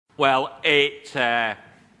Well, it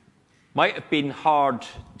might have been hard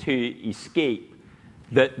to escape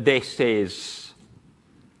that this is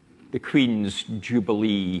the Queen's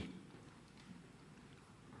Jubilee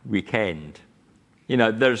weekend. You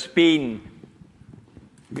know, there's been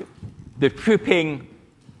the trooping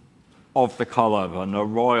of the colour on a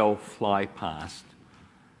royal fly past,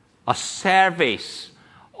 a service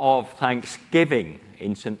of thanksgiving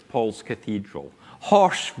in St. Paul's Cathedral,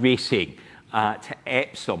 horse racing at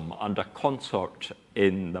Epsom and a concert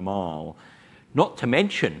in the Mall, not to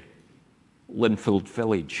mention Linfield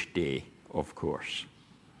Village Day, of course.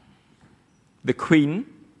 The Queen,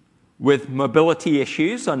 with mobility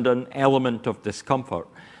issues and an element of discomfort,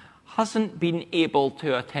 hasn't been able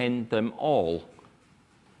to attend them all,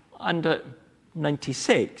 and at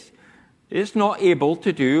 96 is not able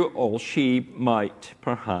to do all she might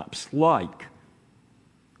perhaps like.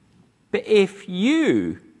 But if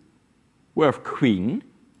you were Queen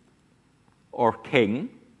or King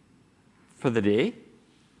for the day,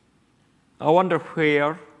 I wonder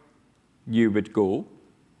where you would go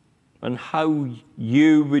and how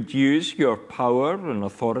you would use your power and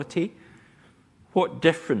authority. What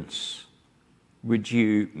difference would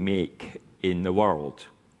you make in the world?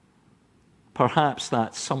 Perhaps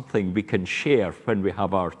that's something we can share when we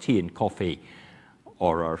have our tea and coffee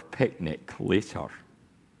or our picnic later.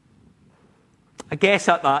 I guess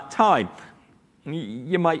at that time,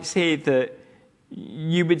 you might say that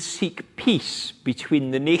you would seek peace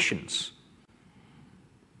between the nations.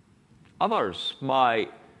 Others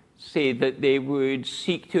might say that they would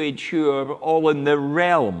seek to ensure all in the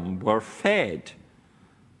realm were fed,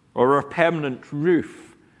 or a permanent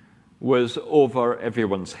roof was over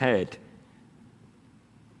everyone's head.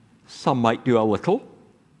 Some might do a little,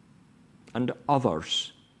 and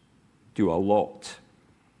others do a lot.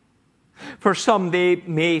 For some, they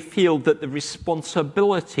may feel that the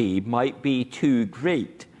responsibility might be too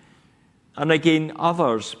great, and again,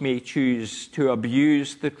 others may choose to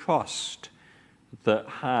abuse the trust that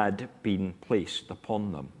had been placed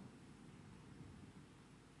upon them.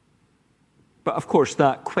 But of course,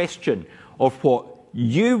 that question of what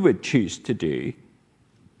you would choose to do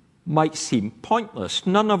might seem pointless.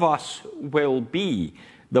 None of us will be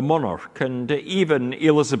the monarch, and even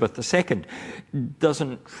Elizabeth II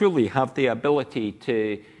doesn't truly have the ability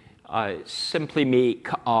to simply make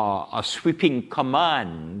a sweeping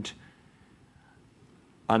command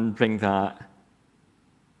and bring that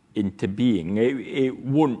into being. It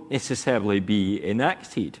won't necessarily be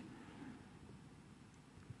enacted.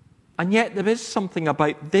 And yet there is something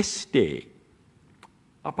about this day,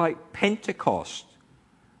 about Pentecost,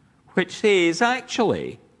 which says,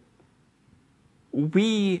 actually,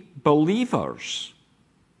 we believers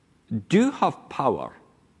do have power.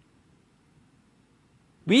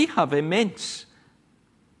 We have immense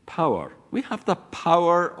power. We have the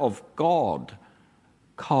power of God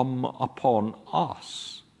come upon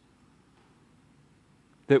us,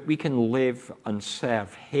 that we can live and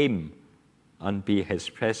serve Him and be His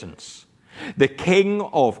presence. The King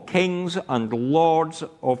of Kings and Lords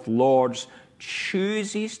of Lords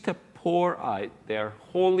chooses to pour out their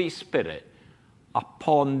Holy Spirit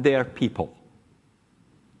upon their people,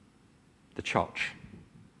 the church.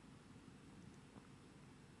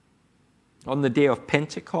 On the day of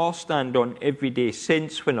Pentecost and on every day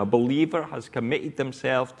since, when a believer has committed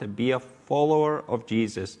themselves to be a follower of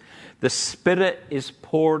Jesus, the Spirit is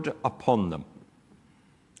poured upon them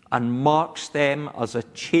and marks them as a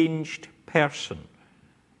changed person,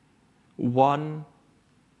 one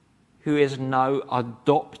who is now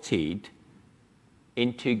adopted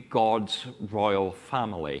into God's royal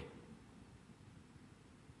family.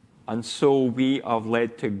 And so we are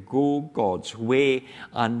led to go God's way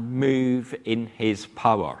and move in His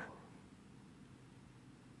power,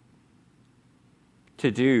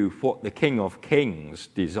 to do what the King of Kings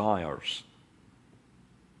desires.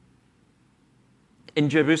 In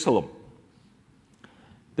Jerusalem,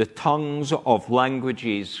 the tongues of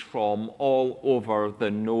languages from all over the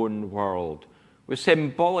known world was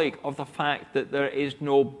symbolic of the fact that there is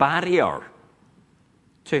no barrier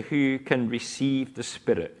to who can receive the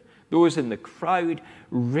Spirit. Those in the crowd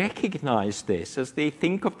recognize this as they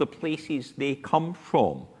think of the places they come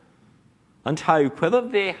from, and how, whether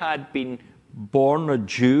they had been born a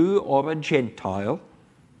Jew or a Gentile,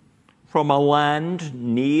 from a land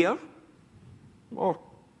near or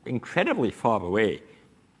incredibly far away,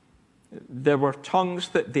 there were tongues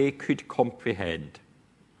that they could comprehend.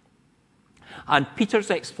 And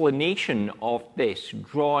Peter's explanation of this,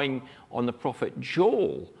 drawing on the prophet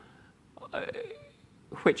Joel,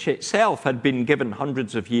 which itself had been given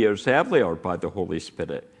hundreds of years earlier by the Holy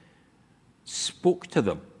Spirit, spoke to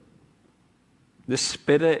them The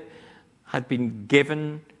Spirit had been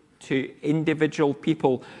given to individual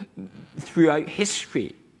people throughout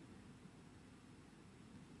history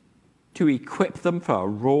to equip them for a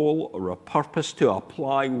role or a purpose, to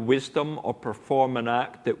apply wisdom or perform an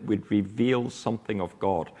act that would reveal something of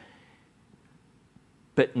God.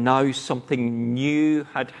 But now something new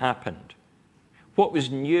had happened. What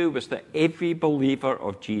was new was that every believer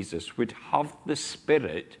of Jesus would have the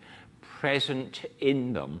Spirit present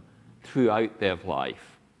in them throughout their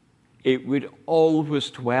life. It would always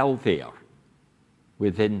dwell there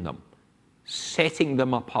within them, setting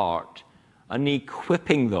them apart and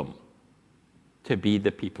equipping them to be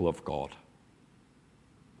the people of God,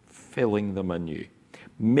 filling them anew.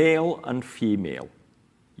 Male and female,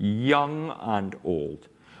 young and old,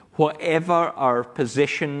 whatever our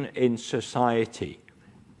position in society,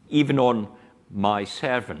 even on my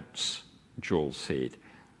servants, Joel said,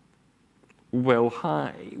 we'll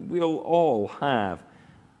all have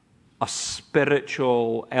a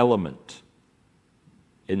spiritual element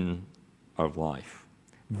in our life.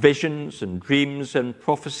 Visions and dreams and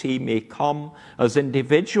prophecy may come as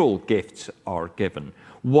individual gifts are given.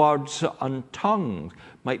 Words and tongues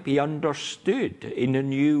might be understood in a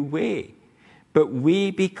new way. But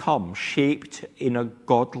we become shaped in a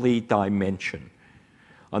godly dimension.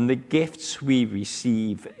 And the gifts we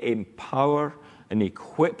receive empower and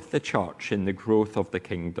equip the church in the growth of the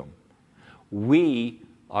kingdom. We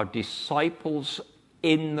are disciples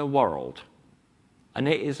in the world, and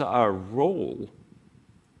it is our role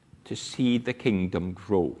to see the kingdom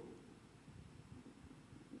grow.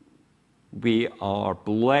 We are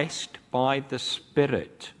blessed by the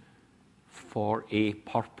Spirit for a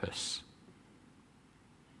purpose.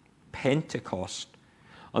 Pentecost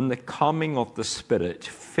and the coming of the Spirit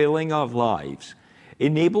filling our lives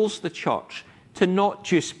enables the church to not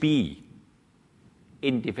just be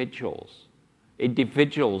individuals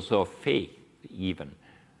of faith even,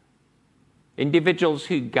 individuals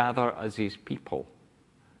who gather as his people,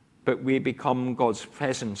 but we become God's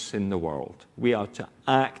presence in the world. We are to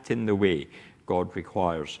act in the way God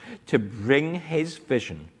requires, to bring his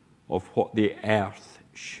vision of what the earth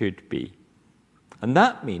should be. And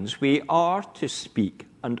that means we are to speak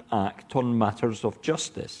and act on matters of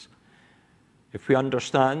justice. If we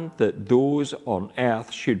understand that those on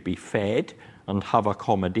earth should be fed and have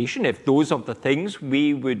accommodation, if those are the things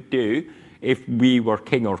we would do if we were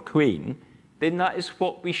king or queen, then that is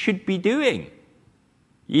what we should be doing.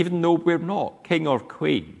 Even though we're not king or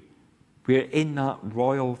queen, we're in that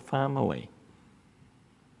royal family.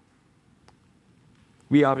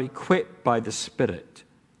 We are equipped by the Spirit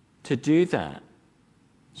to do that.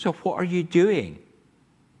 So what are you doing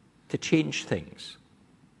to change things?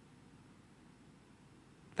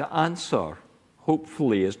 The answer,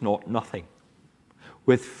 hopefully, is not nothing.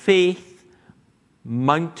 With faith,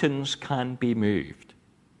 mountains can be moved.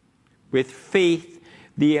 With faith,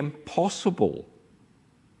 the impossible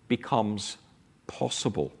becomes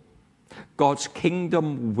possible. God's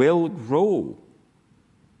kingdom will grow,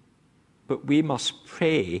 but we must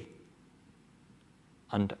pray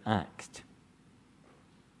and act.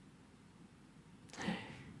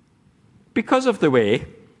 Because of the way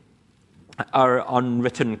our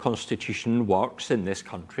unwritten constitution works in this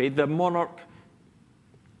country, the monarch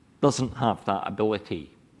doesn't have that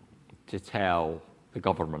ability to tell the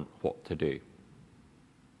government what to do.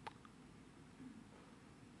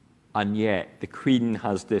 And yet the Queen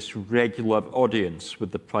has this regular audience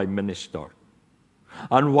with the Prime Minister.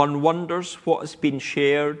 And one wonders what has been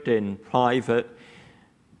shared in private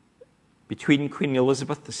between Queen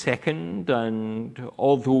Elizabeth II and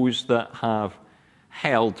all those that have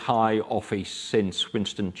held high office since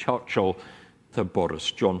Winston Churchill to Boris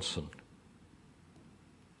Johnson.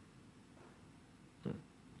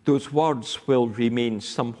 Those words will remain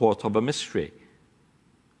somewhat of a mystery.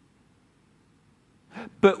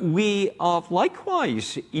 But we are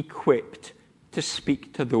likewise equipped to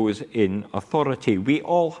speak to those in authority. We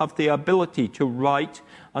all have the ability to write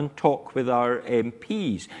and talk with our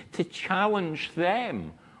MPs, to challenge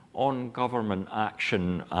them on government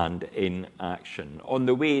action and inaction, on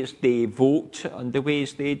the ways they vote and the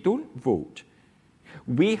ways they don't vote.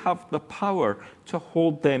 We have the power to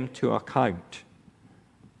hold them to account.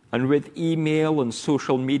 And with email and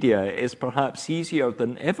social media, it is perhaps easier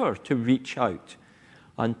than ever to reach out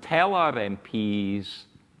and tell our MPs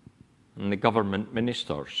and the government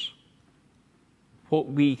ministers what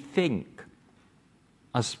we think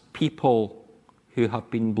as people who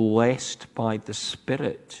have been blessed by the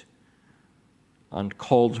Spirit and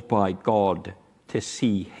called by God to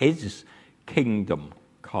see his kingdom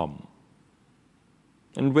come.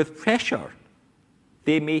 And with pressure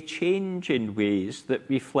They may change in ways that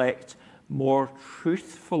reflect more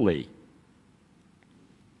truthfully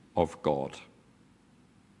of God.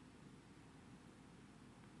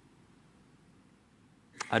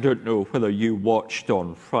 I don't know whether you watched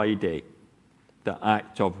on Friday the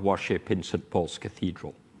act of worship in St. Paul's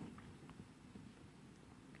Cathedral,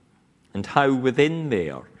 and how within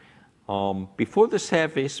there, before the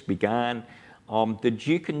service began, the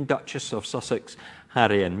Duke and Duchess of Sussex,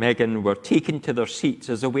 Harry and Meghan, were taken to their seats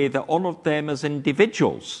as a way that honoured them as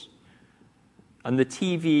individuals. And the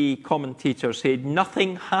TV commentator said,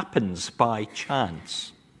 "Nothing happens by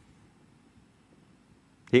chance."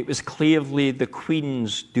 It was clearly the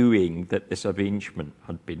Queen's doing that this arrangement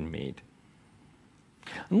had been made.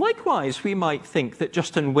 And likewise, we might think that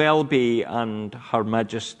Justin Welby and Her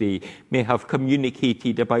Majesty may have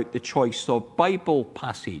communicated about the choice of Bible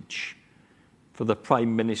passage for the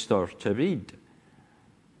Prime Minister to read.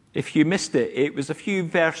 If you missed it, it was a few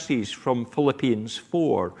verses from Philippians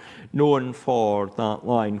 4, known for that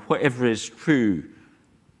line, "Whatever is true,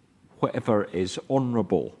 whatever is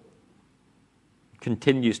honourable."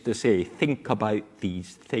 Continues to say, think about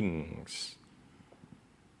these things.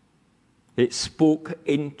 It spoke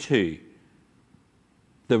into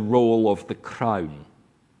the role of the crown,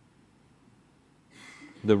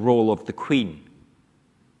 the role of the Queen,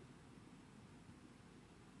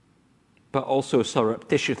 but also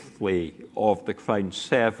surreptitiously of the crown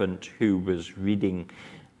servant who was reading.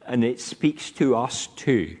 And it speaks to us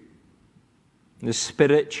too. The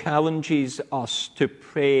Spirit challenges us to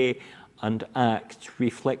pray and act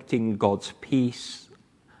reflecting God's peace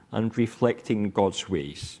and reflecting God's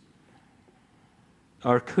ways.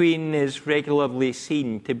 Our Queen is regularly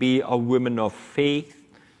seen to be a woman of faith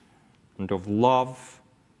and of love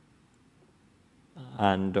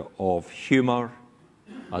and of humour,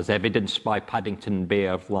 as evidenced by Paddington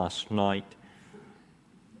Bear last night,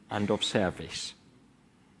 and of service.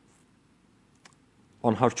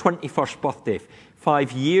 On her 21st birthday,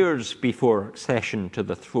 5 years before accession to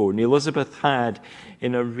the throne, Elizabeth had,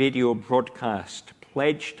 in a radio broadcast,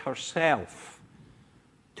 pledged herself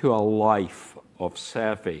to a life of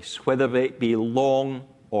service, whether it be long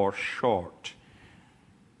or short.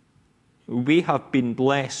 We have been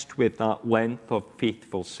blessed with that length of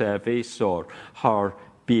faithful service, or her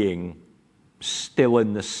being still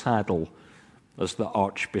in the saddle, as the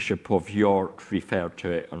Archbishop of York referred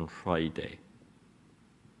to it on Friday.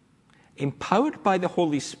 Empowered by the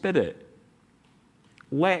Holy Spirit,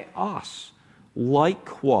 let us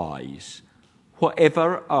likewise,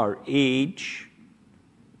 whatever our age,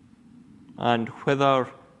 and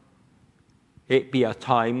whether it be a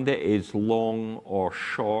time that is long or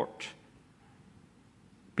short,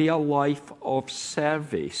 be a life of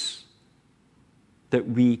service that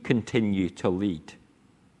we continue to lead.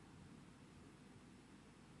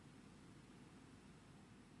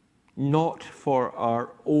 Not for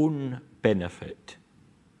our own benefit,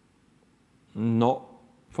 not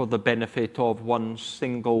for the benefit of one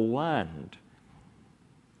single land,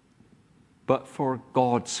 but for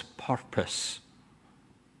God's purpose.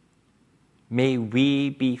 May we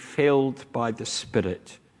be filled by the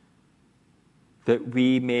Spirit, that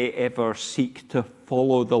we may ever seek to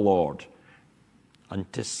follow the Lord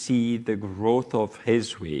and to see the growth of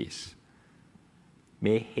his ways.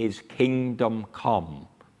 May his kingdom come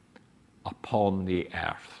upon the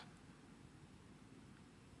earth.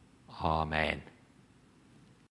 Amen.